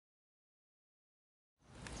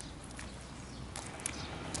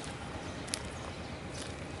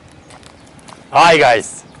Hi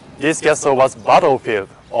guys, this castle was battlefield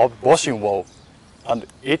of Boshin War, and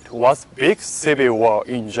it was big civil war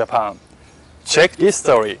in Japan. Check this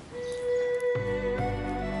story.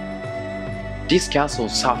 This castle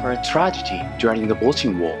suffered tragedy during the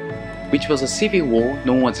Boshin War, which was a civil war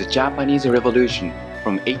known as the Japanese Revolution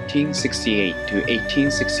from 1868 to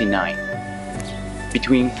 1869,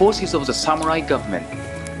 between forces of the samurai government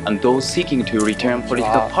and those seeking to return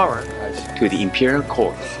political power to the imperial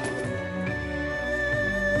court.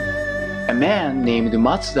 A man named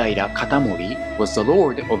Matsudaira Katamori was the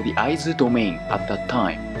lord of the Aizu domain at that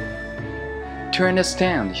time. To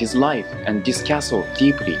understand his life and this castle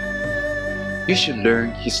deeply, you should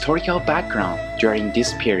learn historical background during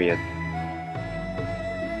this period.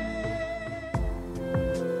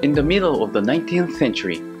 In the middle of the 19th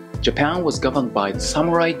century, Japan was governed by the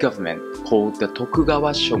samurai government called the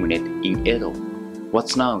Tokugawa shogunate in Edo,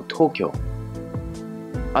 what's now Tokyo.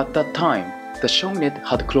 At that time, the shogunate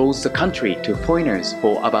had closed the country to foreigners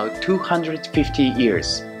for about 250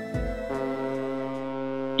 years.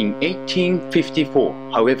 In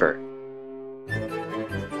 1854, however,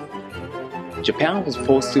 Japan was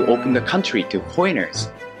forced to open the country to foreigners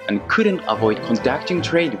and couldn't avoid conducting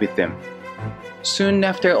trade with them. Soon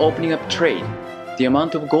after opening up trade, the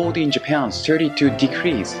amount of gold in Japan started to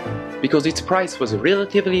decrease because its price was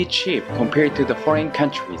relatively cheap compared to the foreign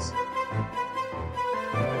countries.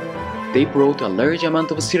 They brought a large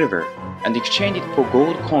amount of silver and exchanged it for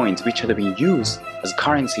gold coins which had been used as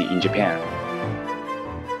currency in Japan.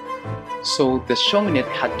 So the shogunate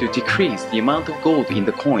had to decrease the amount of gold in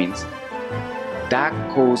the coins. That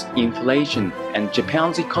caused inflation and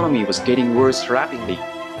Japan's economy was getting worse rapidly.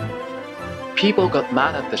 People got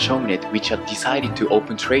mad at the shogunate which had decided to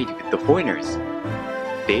open trade with the foreigners.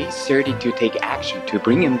 They started to take action to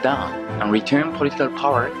bring him down and return political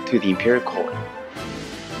power to the imperial court.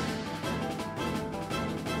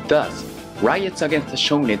 Thus, riots against the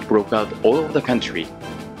shogunate broke out all over the country.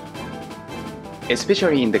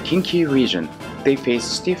 Especially in the Kinki region, they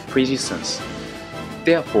faced stiff resistance.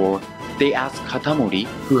 Therefore, they asked Katamori,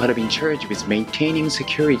 who had been charged with maintaining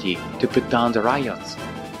security, to put down the riots.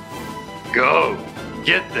 Go!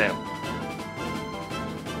 Get them!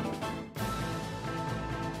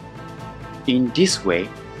 In this way,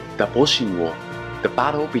 the Boshin War, the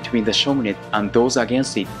battle between the shogunate and those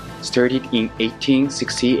against it, started in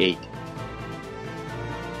 1868.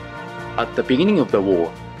 At the beginning of the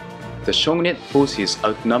war, the shogunate forces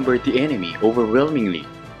outnumbered the enemy overwhelmingly.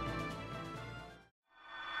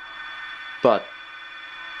 But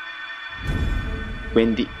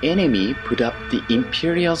when the enemy put up the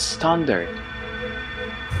imperial standard,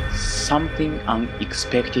 something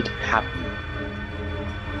unexpected happened.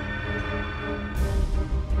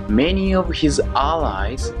 Many of his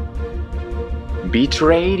allies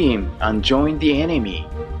betrayed him and joined the enemy.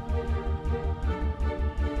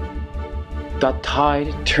 The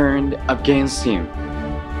tide turned against him.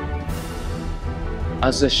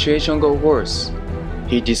 As the situation got worse,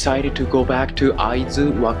 he decided to go back to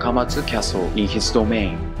Aizuwakamatsu Castle in his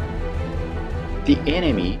domain. The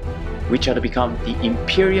enemy, which had become the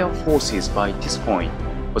imperial forces by this point,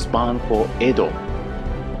 was bound for Edo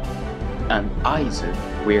and Aizu,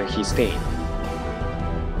 where he stayed.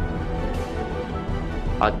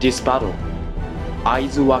 At this battle,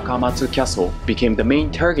 Aizuwakamatsu Castle became the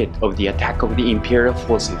main target of the attack of the imperial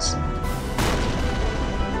forces.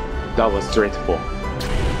 That was dreadful.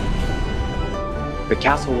 The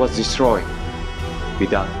castle was destroyed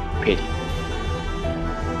without pity.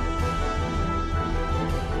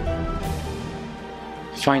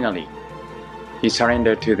 Finally, he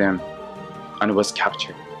surrendered to them and was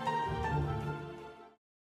captured.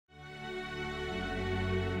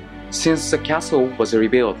 Since the castle was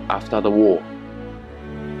rebuilt after the war,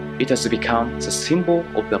 it has become the symbol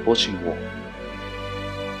of the Boshin War.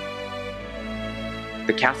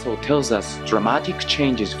 The castle tells us dramatic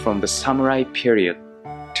changes from the samurai period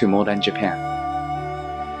to modern Japan.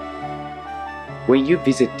 When you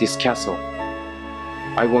visit this castle,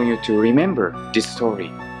 I want you to remember this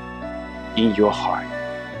story in your heart.